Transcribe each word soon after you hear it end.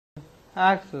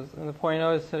axis, and the point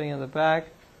O is sitting in the back.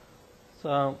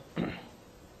 So the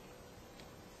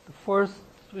first,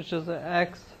 which is the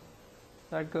x,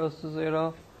 that goes to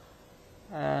 0,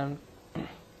 and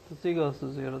the z goes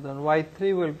to 0. Then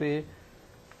y3 will be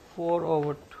 4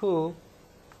 over 2,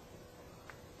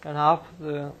 and half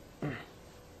the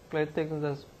plate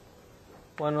thickness is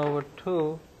 1 over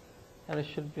 2, and it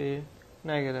should be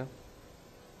negative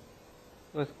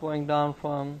with going down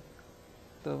from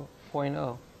the point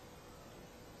O.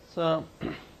 So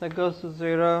that goes to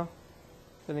 0,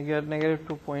 then you get negative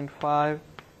 2.5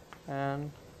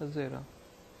 and a 0.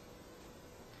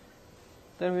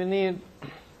 Then we need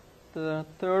the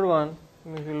third one.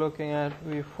 If you're looking at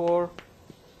V4,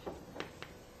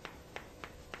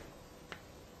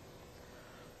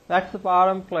 that's the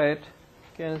bottom plate.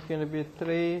 Again, it's going to be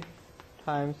 3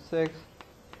 times 6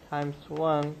 times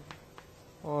 1,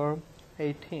 or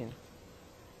 18.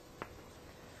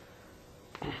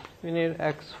 We need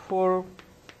x4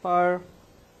 bar,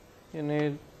 you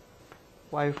need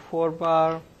y4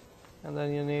 bar, and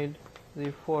then you need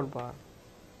z4 bar.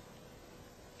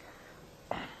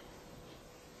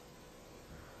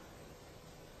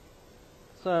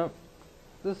 So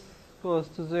this goes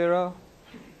to 0.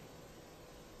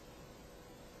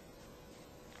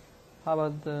 How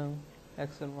about the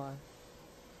x and y?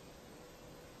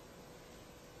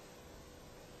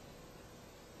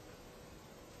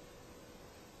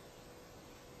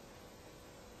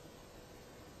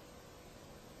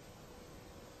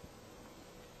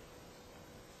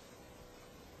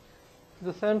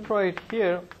 The centroid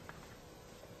here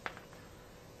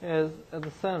is at the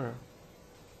center.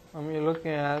 You're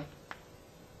looking at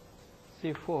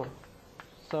C4,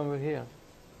 somewhere here.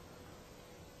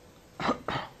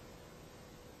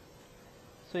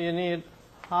 So you need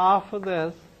half of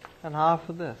this and half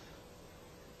of this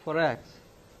for x.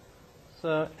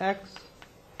 So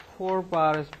x4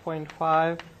 bar is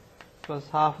 0.5 plus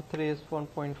half of 3 is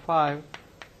 1.5,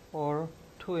 or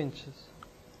 2 inches.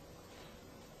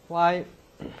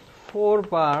 Y4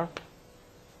 bar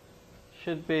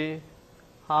should be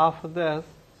half of this.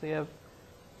 So you have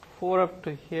 4 up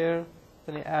to here,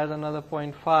 then you add another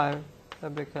 0.5,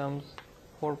 that becomes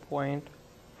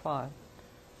 4.5.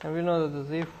 And we know that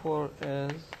the Z4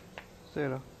 is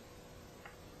 0.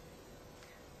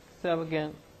 So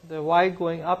again, the Y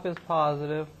going up is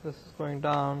positive, this is going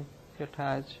down, you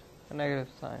attach a negative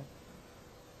sign.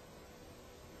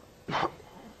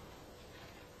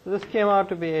 So this came out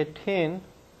to be 18.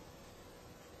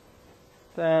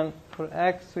 Then for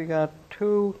x we got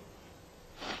 2.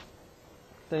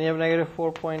 Then you have negative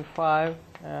 4.5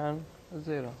 and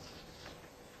 0.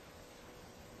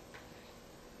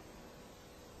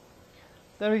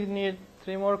 Then we need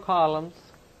 3 more columns.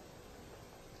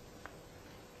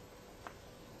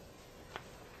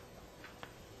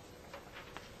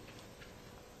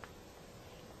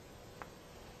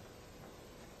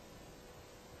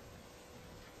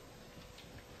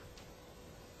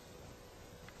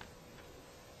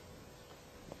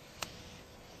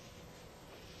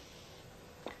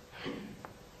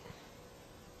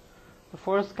 The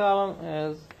first column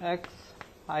is x,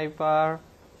 I bar,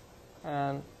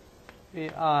 and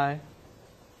VI.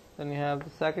 Then you have the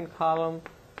second column,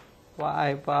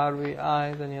 YI bar,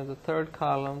 VI. Then you have the third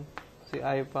column,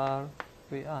 CI bar,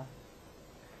 VI.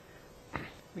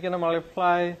 We're going to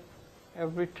multiply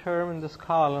every term in this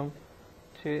column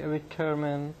to every term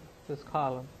in this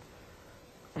column.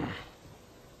 The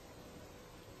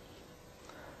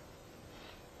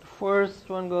first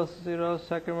one goes to 0,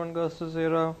 second one goes to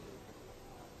 0.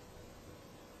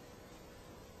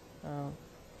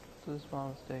 So this one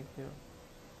mistake here.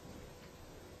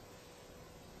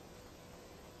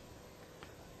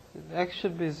 So x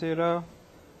should be 0,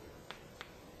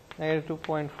 negative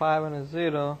 2.5 and a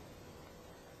 0,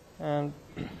 and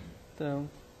the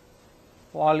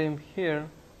volume here,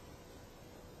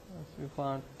 as we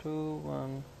found 2,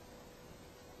 1,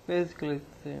 basically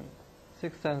it's the same.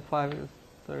 6 times 5 is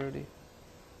 30.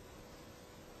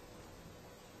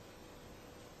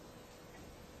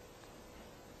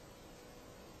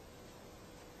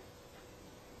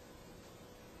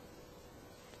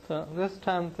 So this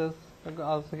time this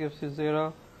also gives you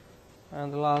 0,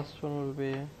 and the last one will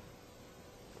be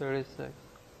 36.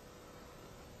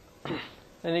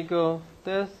 Then you go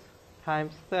this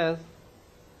times this,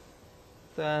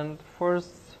 then the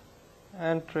first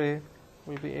entry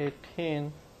will be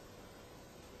 18,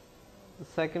 the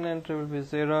second entry will be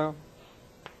 0,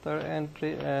 third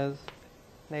entry is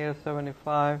negative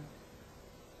 75,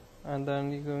 and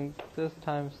then you're going this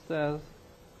times this,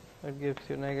 that gives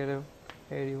you negative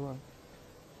 81.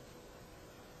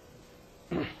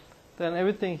 then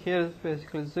everything here is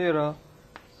basically 0,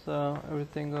 so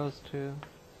everything goes to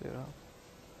 0.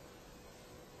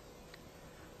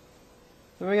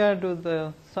 Then we're going to do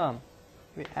the sum.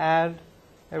 We add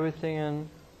everything in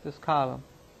this column.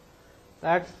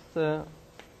 That's the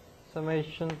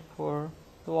summation for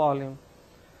the volume.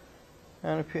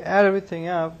 And if you add everything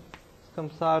up, it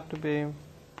comes out to be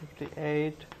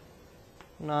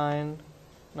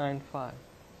 58,995.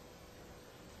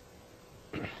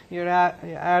 You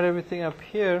add everything up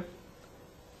here,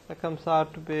 that comes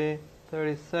out to be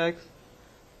 36,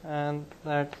 and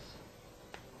that's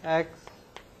X,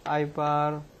 I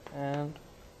bar, and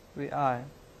VI.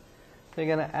 So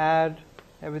you're going to add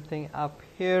everything up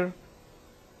here.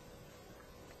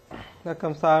 That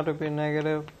comes out to be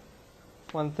negative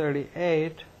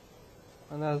 138,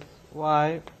 and that's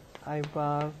Y, I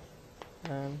bar,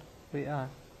 and VI.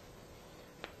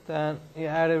 Then you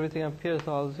add everything up here,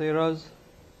 so all zeros,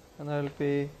 and that will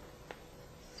be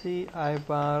C, I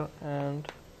bar, and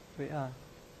VI.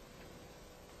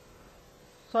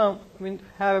 So we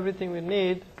have everything we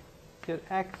need. Your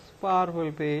X bar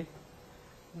will be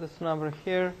this number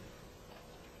here,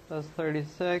 that's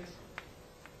 36.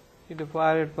 You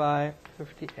divide it by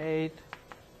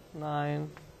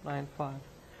 58,995.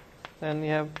 Then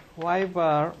you have Y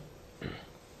bar,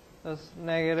 that's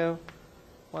negative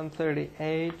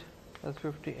 138, that's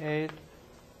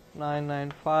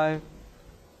 58,995.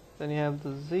 Then you have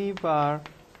the Z bar,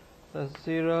 that's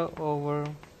 0 over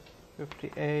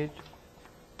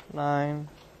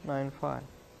 58,995.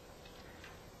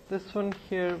 This one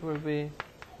here will be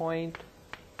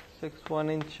 0.61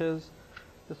 inches.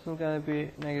 This one's going to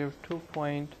be negative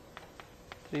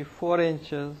 2.34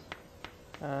 inches,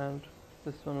 and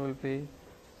this one will be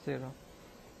 0.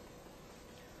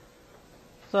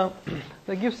 So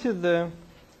that gives you the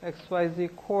XYZ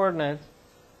coordinates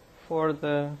for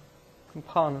the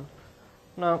component.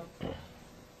 Now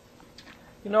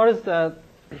you notice that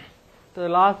the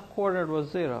last coordinate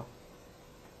was 0,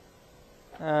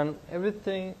 and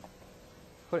everything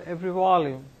for every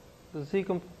volume, the Z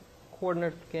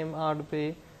coordinate came out to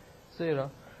be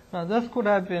 0. Now this could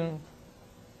have been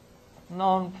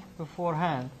known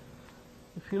beforehand.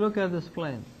 If you look at this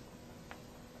plane,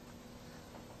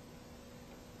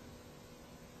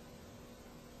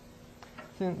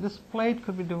 see, this plate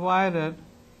could be divided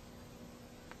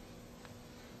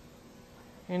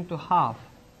into half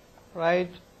right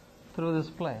through this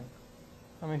plane.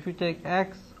 I mean, if you take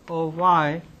X or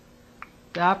Y,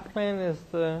 that plane is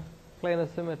the plane of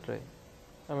symmetry.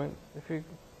 I mean, if you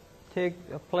take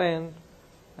a plane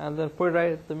and then put it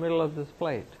right at the middle of this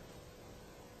plate,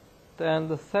 then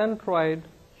the centroid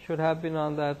should have been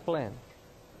on that plane,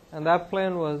 and that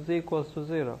plane was Z equals to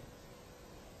 0.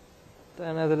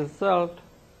 Then as a result,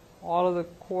 all of the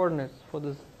coordinates for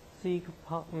this Z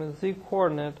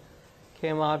coordinate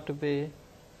came out to be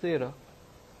 0.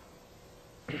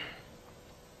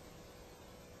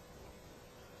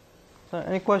 So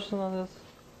any questions on this?